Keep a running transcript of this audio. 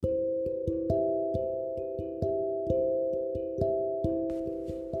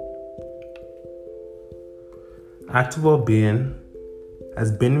Active well-being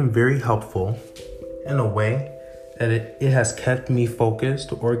has been very helpful in a way that it has kept me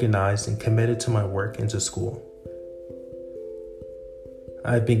focused, organized, and committed to my work and to school.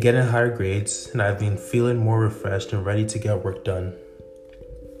 I've been getting higher grades and I've been feeling more refreshed and ready to get work done.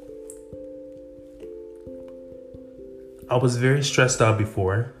 I was very stressed out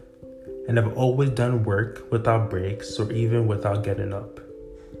before, and I've always done work without breaks or even without getting up.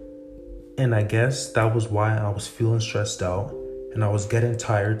 And I guess that was why I was feeling stressed out and I was getting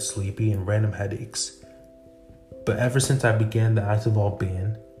tired, sleepy, and random headaches. But ever since I began the active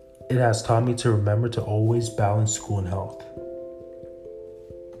well-being, it has taught me to remember to always balance school and health.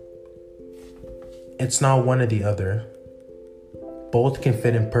 It's not one or the other. Both can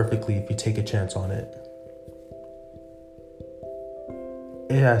fit in perfectly if you take a chance on it.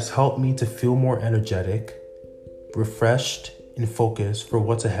 It has helped me to feel more energetic, refreshed, and focused for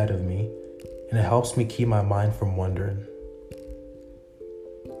what's ahead of me, and it helps me keep my mind from wandering.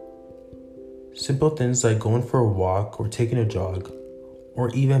 Simple things like going for a walk or taking a jog,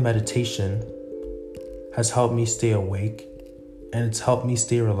 or even meditation, has helped me stay awake, and it's helped me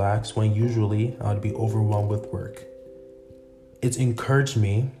stay relaxed when usually I would be overwhelmed with work. It's encouraged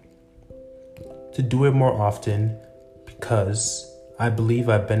me to do it more often because I believe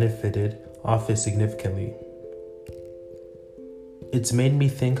I benefited off it significantly. It's made me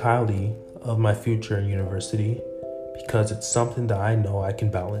think highly of my future in university because it's something that I know I can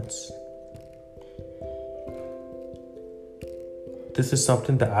balance. This is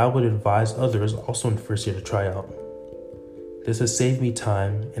something that I would advise others also in first year to try out. This has saved me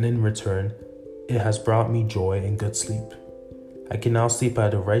time, and in return, it has brought me joy and good sleep. I can now sleep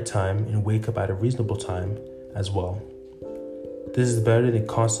at the right time and wake up at a reasonable time as well. This is better than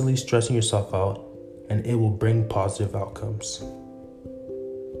constantly stressing yourself out, and it will bring positive outcomes.